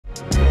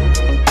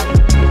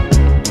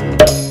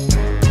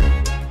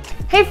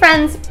Hey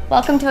friends,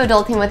 welcome to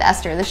Adulting with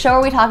Esther, the show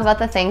where we talk about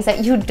the things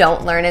that you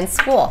don't learn in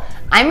school.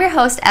 I'm your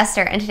host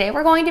Esther, and today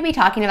we're going to be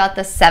talking about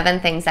the 7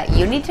 things that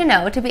you need to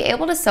know to be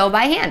able to sew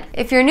by hand.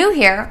 If you're new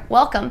here,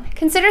 welcome.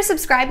 Consider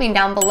subscribing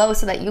down below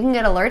so that you can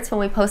get alerts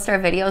when we post our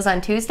videos on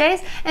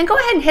Tuesdays, and go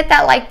ahead and hit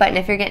that like button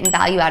if you're getting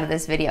value out of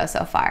this video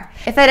so far.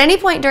 If at any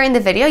point during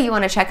the video you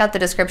want to check out the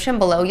description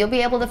below, you'll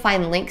be able to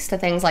find links to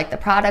things like the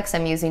products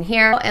I'm using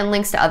here and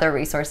links to other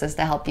resources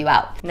to help you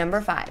out. Number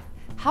 5.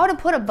 How to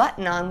put a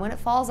button on when it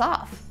falls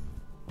off.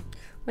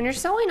 When you're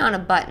sewing on a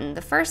button,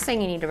 the first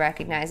thing you need to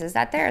recognize is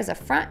that there is a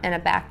front and a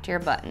back to your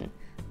button.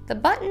 The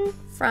button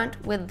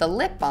front with the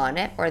lip on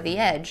it, or the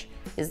edge,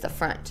 is the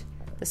front.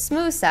 The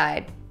smooth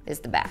side is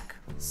the back.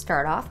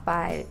 Start off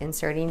by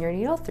inserting your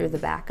needle through the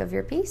back of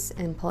your piece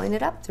and pulling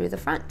it up through the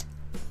front.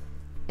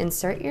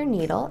 Insert your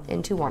needle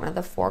into one of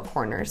the 4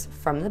 corners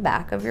from the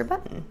back of your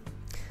button.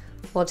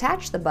 We'll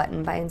attach the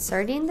button by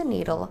inserting the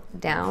needle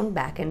down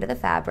back into the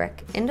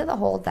fabric, into the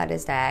hole that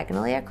is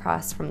diagonally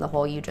across from the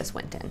hole you just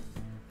went in.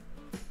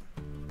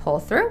 Pull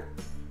through,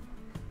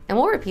 and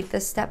we'll repeat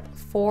this step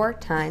 4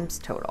 times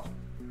total.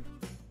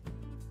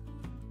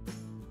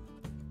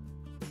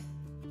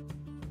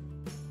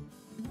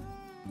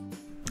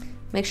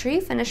 Make sure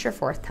you finish your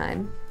 4th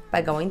time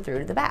by going through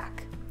to the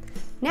back.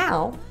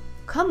 Now,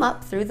 come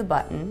up through the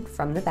button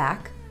from the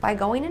back by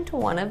going into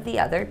one of the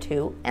other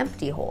 2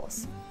 empty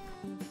holes.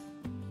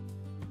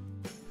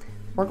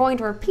 We're going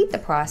to repeat the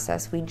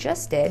process we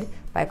just did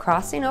by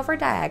crossing over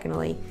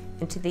diagonally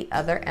into the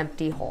other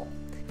empty hole.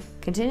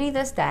 Continue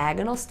this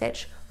diagonal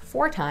stitch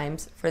 4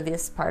 times for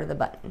this part of the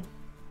button.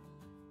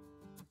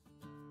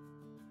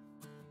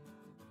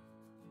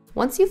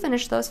 Once you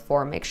finish those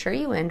 4, make sure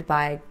you end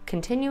by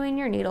continuing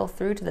your needle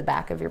through to the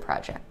back of your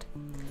project.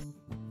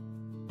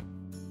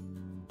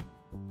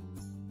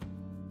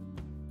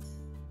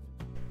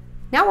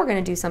 Now we're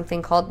going to do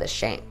something called the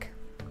shank.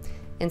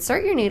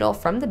 Insert your needle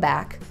from the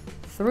back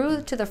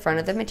through to the front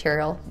of the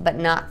material, but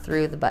not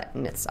through the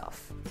button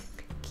itself.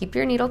 Keep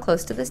your needle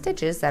close to the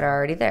stitches that are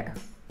already there.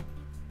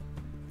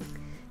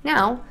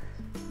 Now,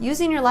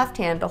 using your left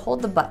hand to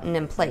hold the button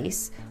in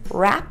place,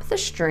 wrap the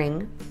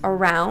string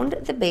around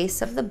the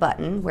base of the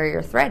button where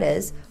your thread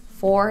is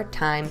 4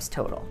 times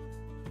total.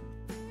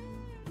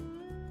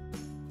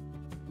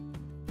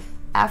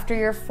 After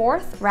your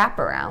 4th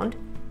wraparound,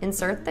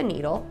 insert the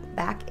needle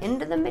back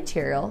into the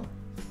material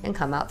and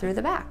come out through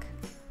the back.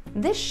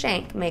 This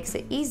shank makes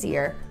it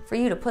easier for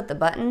you to put the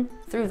button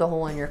through the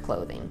hole in your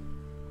clothing.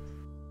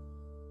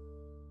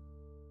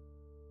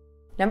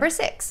 Number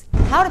 6,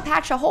 how to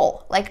patch a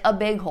hole, like a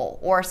big hole,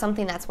 or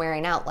something that's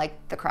wearing out,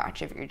 like the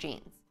crotch of your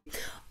jeans.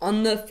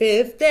 On the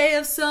 5th day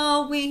of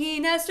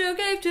sewing, Esther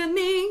gave to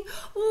me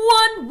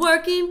 1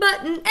 working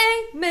button,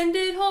 a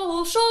mended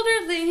hole,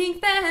 shoulder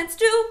length pants,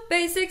 2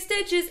 basic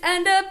stitches,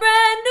 and a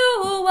brand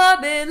new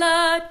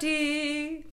ability.